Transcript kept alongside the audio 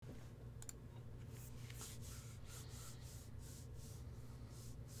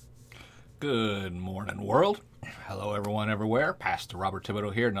Good morning, world. Hello, everyone, everywhere. Pastor Robert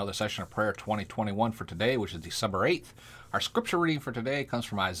Thibodeau here. Another session of prayer 2021 for today, which is December 8th. Our scripture reading for today comes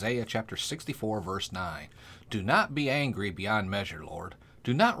from Isaiah chapter 64, verse 9. Do not be angry beyond measure, Lord.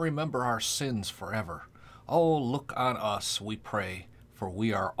 Do not remember our sins forever. Oh, look on us, we pray, for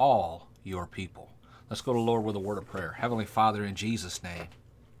we are all your people. Let's go to the Lord with a word of prayer. Heavenly Father, in Jesus' name,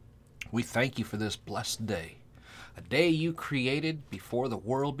 we thank you for this blessed day, a day you created before the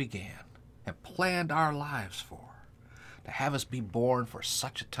world began and planned our lives for, to have us be born for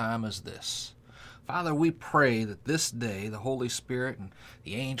such a time as this. Father, we pray that this day the Holy Spirit and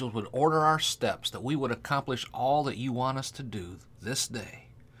the angels would order our steps, that we would accomplish all that you want us to do this day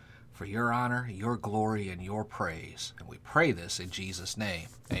for your honor, your glory, and your praise. And we pray this in Jesus' name.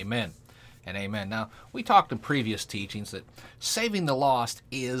 Amen and amen. Now, we talked in previous teachings that saving the lost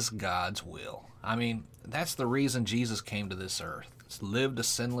is God's will. I mean, that's the reason Jesus came to this earth. Lived a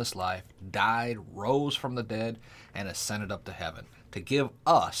sinless life, died, rose from the dead, and ascended up to heaven to give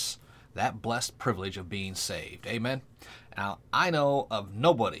us that blessed privilege of being saved. Amen? Now, I know of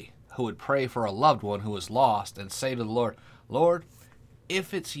nobody who would pray for a loved one who is lost and say to the Lord, Lord,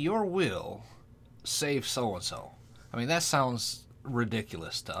 if it's your will, save so-and-so. I mean, that sounds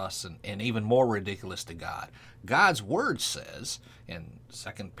ridiculous to us and even more ridiculous to God. God's word says in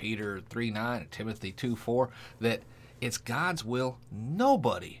 2 Peter 3:9 and Timothy 2:4 that it's God's will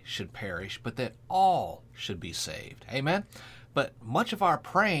nobody should perish, but that all should be saved. Amen? But much of our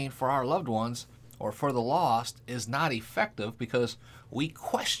praying for our loved ones or for the lost is not effective because we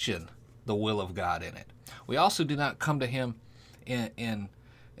question the will of God in it. We also do not come to him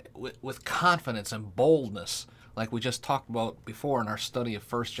with confidence and boldness like we just talked about before in our study of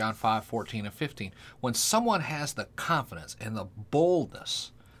 1 John 5:14 and 15. When someone has the confidence and the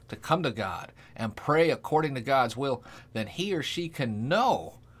boldness to come to God and pray according to God's will, then he or she can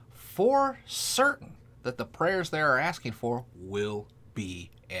know for certain that the prayers they are asking for will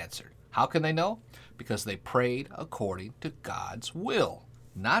be answered. How can they know? Because they prayed according to God's will,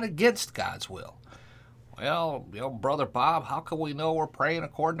 not against God's will. Well, Brother Bob, how can we know we're praying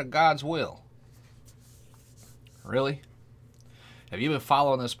according to God's will? Really? If you've been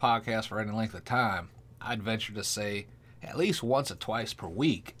following this podcast for any length of time, I'd venture to say at least once or twice per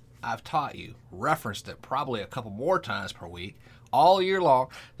week, I've taught you, referenced it probably a couple more times per week, all year long,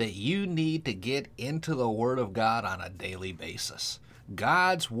 that you need to get into the Word of God on a daily basis.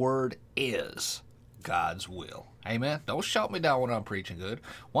 God's Word is God's will. Amen? Don't shout me down when I'm preaching good.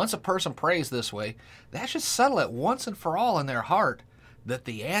 Once a person prays this way, that should settle it once and for all in their heart that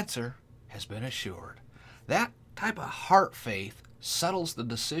the answer has been assured. That type of heart faith settles the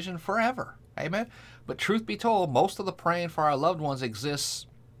decision forever. Amen? But truth be told, most of the praying for our loved ones exists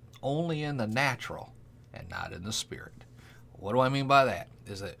only in the natural and not in the spirit. What do I mean by that?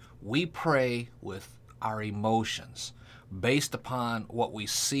 Is that we pray with our emotions based upon what we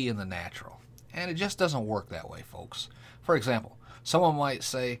see in the natural. And it just doesn't work that way, folks. For example, someone might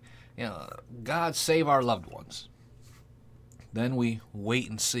say, God save our loved ones. Then we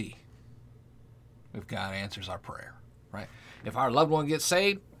wait and see if God answers our prayer, right? If our loved one gets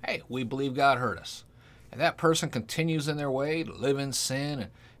saved, hey, we believe God heard us. If that person continues in their way to live in sin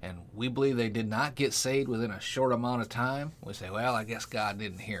and we believe they did not get saved within a short amount of time, we say, well, I guess God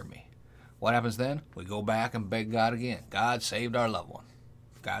didn't hear me. What happens then? We go back and beg God again. God saved our loved one.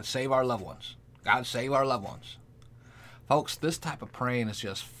 God save our loved ones. God save our loved ones. Folks, this type of praying is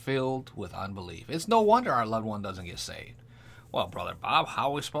just filled with unbelief. It's no wonder our loved one doesn't get saved. Well, Brother Bob, how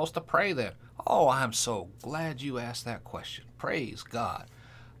are we supposed to pray then? Oh, I'm so glad you asked that question. Praise God.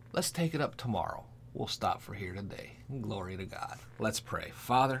 Let's take it up tomorrow. We'll stop for here today. Glory to God. Let's pray.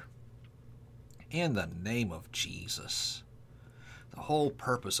 Father, in the name of Jesus, the whole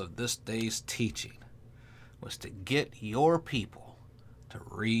purpose of this day's teaching was to get your people to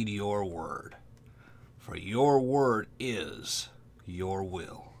read your word. For your word is your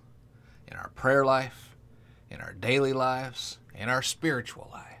will. In our prayer life, in our daily lives, in our spiritual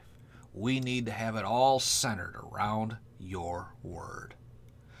life, we need to have it all centered around your word.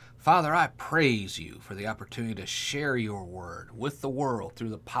 Father, I praise you for the opportunity to share your word with the world through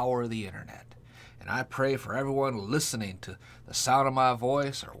the power of the internet. And I pray for everyone listening to the sound of my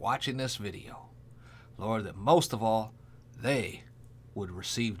voice or watching this video, Lord, that most of all, they would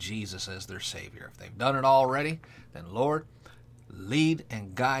receive Jesus as their Savior. If they've done it already, then Lord, lead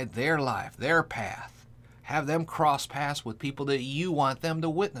and guide their life, their path. Have them cross paths with people that you want them to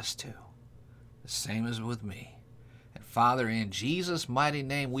witness to. The same as with me. And Father, in Jesus' mighty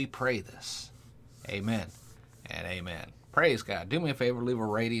name we pray this. Amen and amen. Praise God. Do me a favor, leave a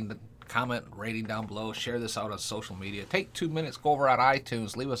rating, comment, rating down below. Share this out on social media. Take 2 minutes, go over on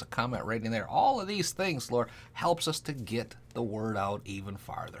iTunes, leave us a comment rating there. All of these things, Lord, helps us to get the word out even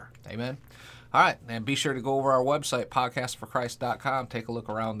farther. Amen. All right, and be sure to go over our website, podcastforchrist.com. Take a look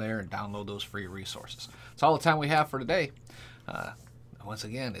around there and download those free resources. That's all the time we have for today. Once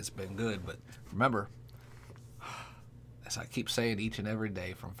again, it's been good, but remember, as I keep saying each and every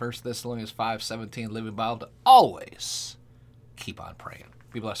day, from 1 Thessalonians 5:17, Living Bible, to always keep on praying.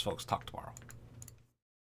 Be blessed, folks. Talk tomorrow.